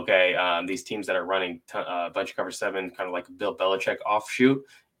 these teams that are running a bunch of cover 7, kind of like a Bill Belichick offshoot.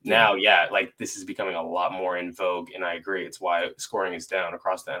 Now, like this is becoming a lot more in vogue, and I agree. It's why scoring is down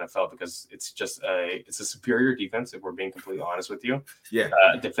across the NFL, because it's just a superior defense, if we're being completely honest with you.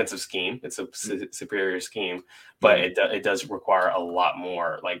 Defensive scheme. It's a superior scheme, but it does require a lot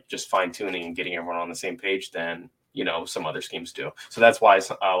more like just fine tuning and getting everyone on the same page than some other schemes do. So that's why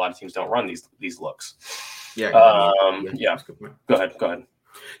a lot of teams don't run these looks. Go ahead.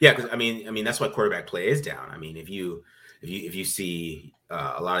 Yeah, because I mean that's why quarterback play is down. I mean, if you see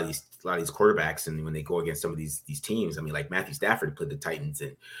a lot of these quarterbacks, and when they go against some of these teams, I mean, like Matthew Stafford played the Titans,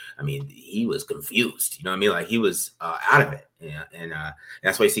 and I mean he was confused. You know what I mean? Like he was out of it, and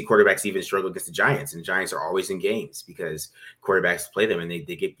that's why you see quarterbacks even struggle against the Giants. And the Giants are always in games because quarterbacks play them, and they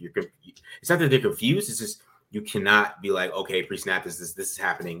get it's not that they're confused. It's just you cannot be like, okay, pre-snap, this is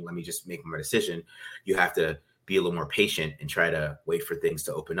happening. Let me just make my decision. You have to be a little more patient and try to wait for things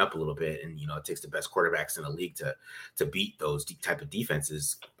to open up a little bit. And, it takes the best quarterbacks in the league to beat those type of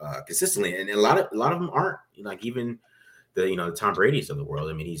defenses consistently. And a lot of them aren't, like even the Tom Brady's of the world.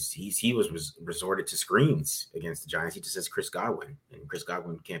 I mean, he was resorted to screens against the Giants. He just says Chris Godwin, and Chris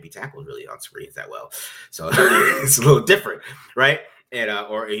Godwin can't be tackled really on screens that well. So it's a little different, right? And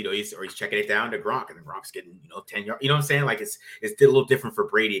he's checking it down to Gronk, and Gronk's getting 10 yards. You know what I'm saying? Like it's a little different for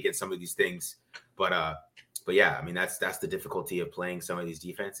Brady against some of these things, but yeah, I mean that's the difficulty of playing some of these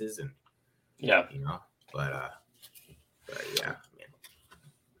defenses, and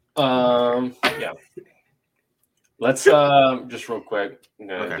Let's just real quick, I'm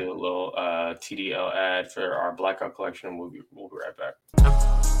gonna do a little TDL ad for our Blackout collection, and we'll be right back.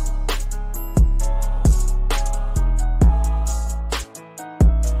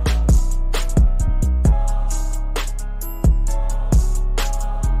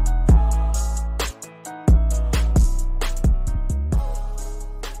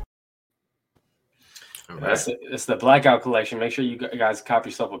 It's the Blackout collection. Make sure you guys cop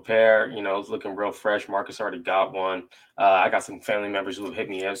yourself a pair. It's looking real fresh. Marcus already got one. I got some family members who have hit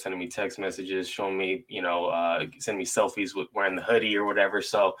me up, sending me text messages, showing me, sending me selfies with wearing the hoodie or whatever.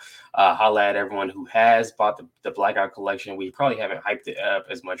 So holla at everyone who has bought the Blackout collection. We probably haven't hyped it up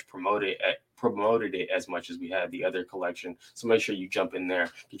as much, promoted it as much as we had the other collection. So make sure you jump in there,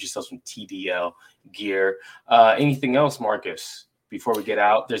 get yourself some TDL gear. Anything else, Marcus, before we get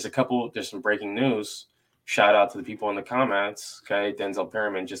out? There's some breaking news. Shout out to the people in the comments. Okay, Denzel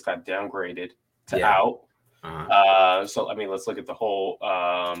Perryman just got downgraded to out. So I mean, let's look at the whole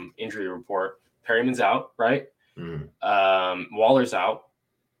injury report. Perryman's out, right? Waller's out.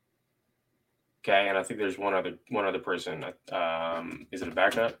 Okay, and I think there's one other person. Is it a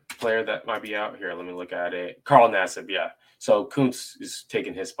backup player that might be out? Here, let me look at it. Carl Nassib, yeah. So Kuntz is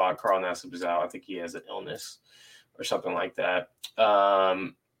taking his spot. Carl Nassib is out. I think he has an illness or something like that.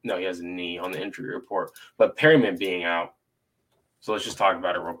 No, he has a knee on the injury report. But Perryman being out, so let's just talk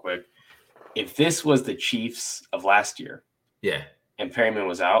about it real quick. If this was the Chiefs of last year, and Perryman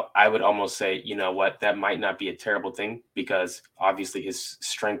was out, I would almost say, you know what, that might not be a terrible thing, because obviously his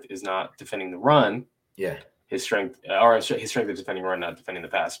strength is not defending the run. His strength is defending run, not defending the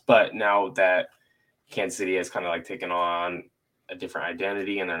pass. But now that Kansas City has kind of like taken on a different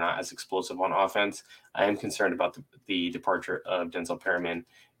identity and they're not as explosive on offense, I am concerned about the departure of Denzel Perryman.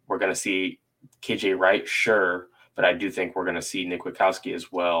 We're going to see KJ Wright, sure, but I do think we're going to see Nick Witkowski as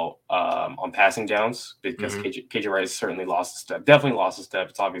well on passing downs, because KJ Wright has certainly lost a step. Definitely lost a step.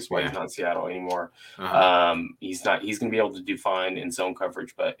 It's obvious why he's not in Seattle anymore. He's going to be able to do fine in zone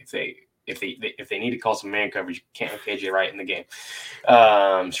coverage, but if they need to call some man coverage, you can't have KJ Wright in the game,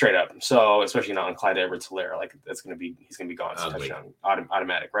 straight up. So especially not on Clyde Edwards-Helaire, like he's going to be gone. It's touchdown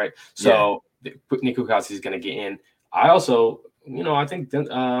automatic, right? So Nick Witkowski is going to get in. I also, I think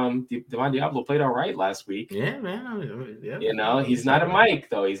Devon Diablo played all right last week. Yeah, man. He's not a Mike,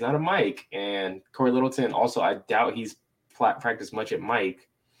 though. He's not a Mike. And Corey Littleton, also, I doubt he's practiced much at Mike.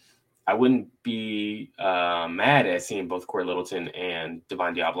 I wouldn't be mad at seeing both Corey Littleton and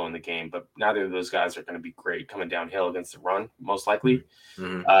Devon Diablo in the game, but neither of those guys are going to be great coming downhill against the run, most likely.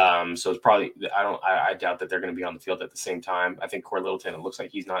 Mm-hmm. So it's probably I doubt that they're going to be on the field at the same time. I think Corey Littleton, it looks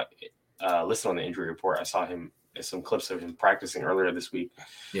like he's not listed on the injury report. I saw him some clips of him practicing earlier this week.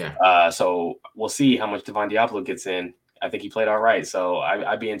 Yeah. So we'll see how much Devon Diablo gets in. I think he played all right. So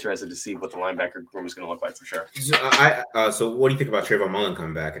I'd be interested to see what the linebacker room is going to look like for sure. So what do you think about Trayvon Mullen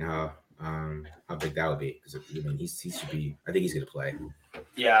coming back and how big that would be? Because he should be. I think he's going to play.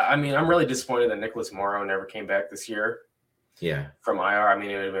 Yeah, I mean, I'm really disappointed that Nicholas Morrow never came back this year. Yeah, from IR. I mean,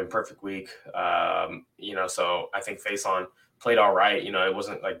 it would have been a perfect week. So I think Faison played all right. It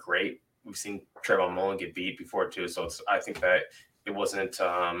wasn't like great. We've seen Trayvon Mullen get beat before too, so I think that it wasn't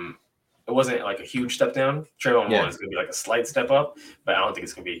like a huge step down. Trayvon Mullen is going to be like a slight step up, but I don't think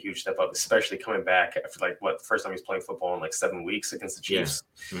it's going to be a huge step up, especially coming back after the first time he's playing football in like 7 weeks against the Chiefs.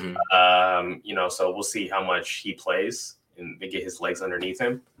 Yeah. Mm-hmm. So we'll see how much he plays and they get his legs underneath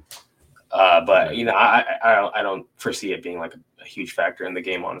him. But I don't foresee it being like a huge factor in the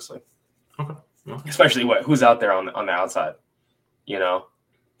game, honestly. Okay. Especially who's out there on the outside.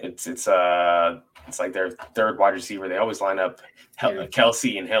 It's like their third wide receiver. They always line up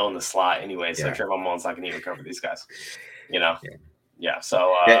Kelsey and Hill in the slot anyway. So Trayvon Mullen's not going to even cover these guys. Yeah.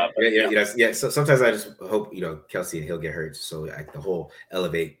 So So sometimes I just hope Kelsey and Hill get hurt, so like the whole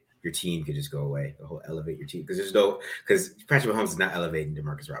elevate your team could just go away. The whole elevate your team because Patrick Mahomes is not elevating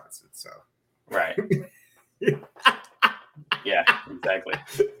DeMarcus Robinson. So right. Yeah, exactly.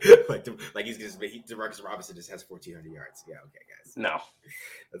 like he's just DeMarcus Robinson just has 1,400 yards. Yeah, okay, guys. No,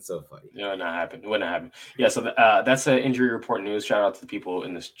 that's so funny. It would not happen. It would not happen. Yeah, so that's the injury report news. Shout out to the people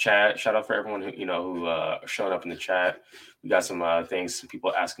in this chat. Shout out for everyone who showed up in the chat. We got some things. Some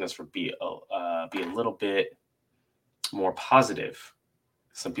people asking us for be a little bit more positive.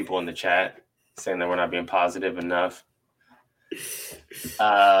 Some people in the chat saying that we're not being positive enough.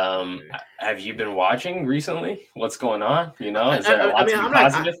 Have you been watching recently? What's going on? Is there a lot to be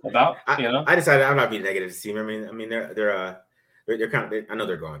positive about? I decided I'm not being negative to team. I mean, they're kind of. I know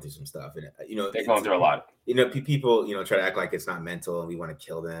they're going through some stuff, and they're going through a lot. People try to act like it's not mental, and we want to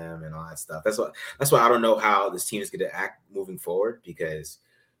kill them and all that stuff. That's why I don't know how this team is going to act moving forward because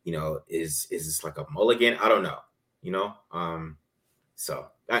is this like a mulligan? I don't know. So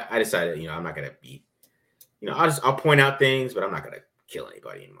I decided I'm not going to beat. I'll point out things, but I'm not gonna kill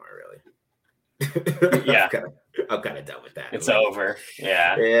anybody anymore. Really. Yeah, I'm kind of done with that. It's over.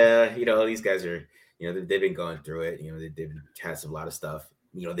 Yeah. Yeah. These guys are. They've been going through it. They've had a lot of stuff.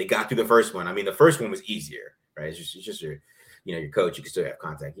 They got through the first one. I mean, the first one was easier, right? It's just your, your coach. You can still have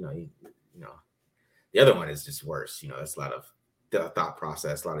contact. The other one is just worse. It's a lot of thought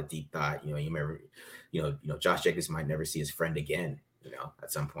process, a lot of deep thought. You remember, Josh Jacobs might never see his friend again.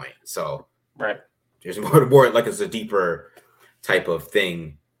 At some point. So right. There's more like it's a deeper type of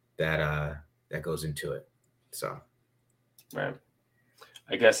thing that goes into it. So, right.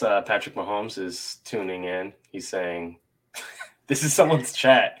 I guess Patrick Mahomes is tuning in. He's saying, "This is someone's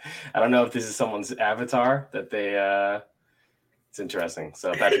chat." I don't know if this is someone's avatar that they. It's interesting.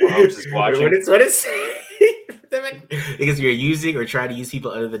 So Patrick Mahomes is watching. What is because you're using or trying to use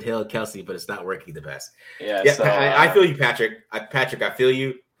people other than Hill and Kelsey, but it's not working the best. Yeah. So, I feel you, Patrick. Patrick, I feel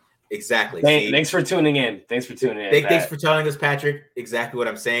you. Exactly. Thanks for tuning in. Thanks for telling us, Patrick, exactly what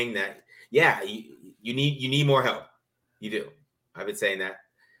I'm saying. That you need more help. You do. I've been saying that,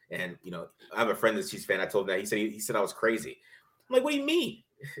 and I have a friend that's Chiefs fan. I told him that he said I was crazy. I'm like, what do you mean?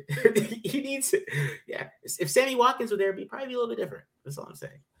 He needs it. Yeah. If Sammy Watkins were there, it'd be probably a little bit different. That's all I'm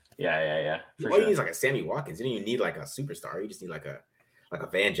saying. Yeah. All you need is like a Sammy Watkins. You don't even need like a superstar. You just need like a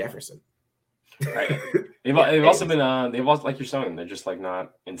Van Jefferson. Right. They've also been like you're saying, they're just like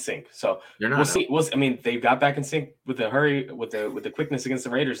not in sync. So we'll see. I mean, they got back in sync with the quickness against the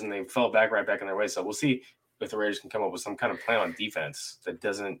Raiders, and they fell right back in their way. So we'll see if the Raiders can come up with some kind of plan on defense that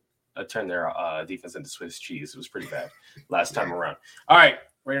doesn't turn their defense into Swiss cheese. It was pretty bad last time around. All right,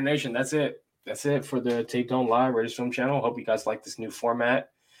 Raider Nation, that's it. That's it for the Tape Don't Lie Raiders Film Channel. Hope you guys like this new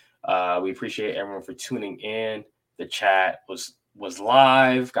format. We appreciate everyone for tuning in. The chat was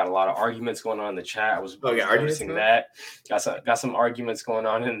live. Got a lot of arguments going on in the chat. I was noticing that. Got some arguments going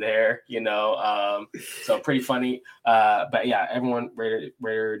on in there, so pretty funny. But yeah, everyone,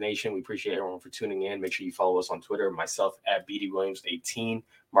 Raider Nation, we appreciate everyone for tuning in. Make sure you follow us on Twitter. Myself at BD Williams 18,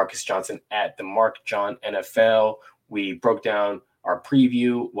 Marcus Johnson at the Mark John NFL. We broke down our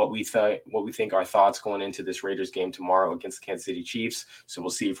preview, what we think our thoughts going into this Raiders game tomorrow against the Kansas City Chiefs. So we'll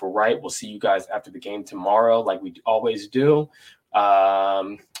see if we're right. We'll see you guys after the game tomorrow, like we always do.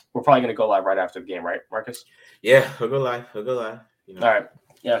 We're probably going to go live right after the game, right, Marcus? Yeah, we'll go live. All right.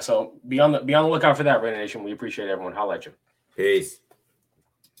 Yeah, so be on the lookout for that, Raider Nation. We appreciate everyone. Holla at you. Peace.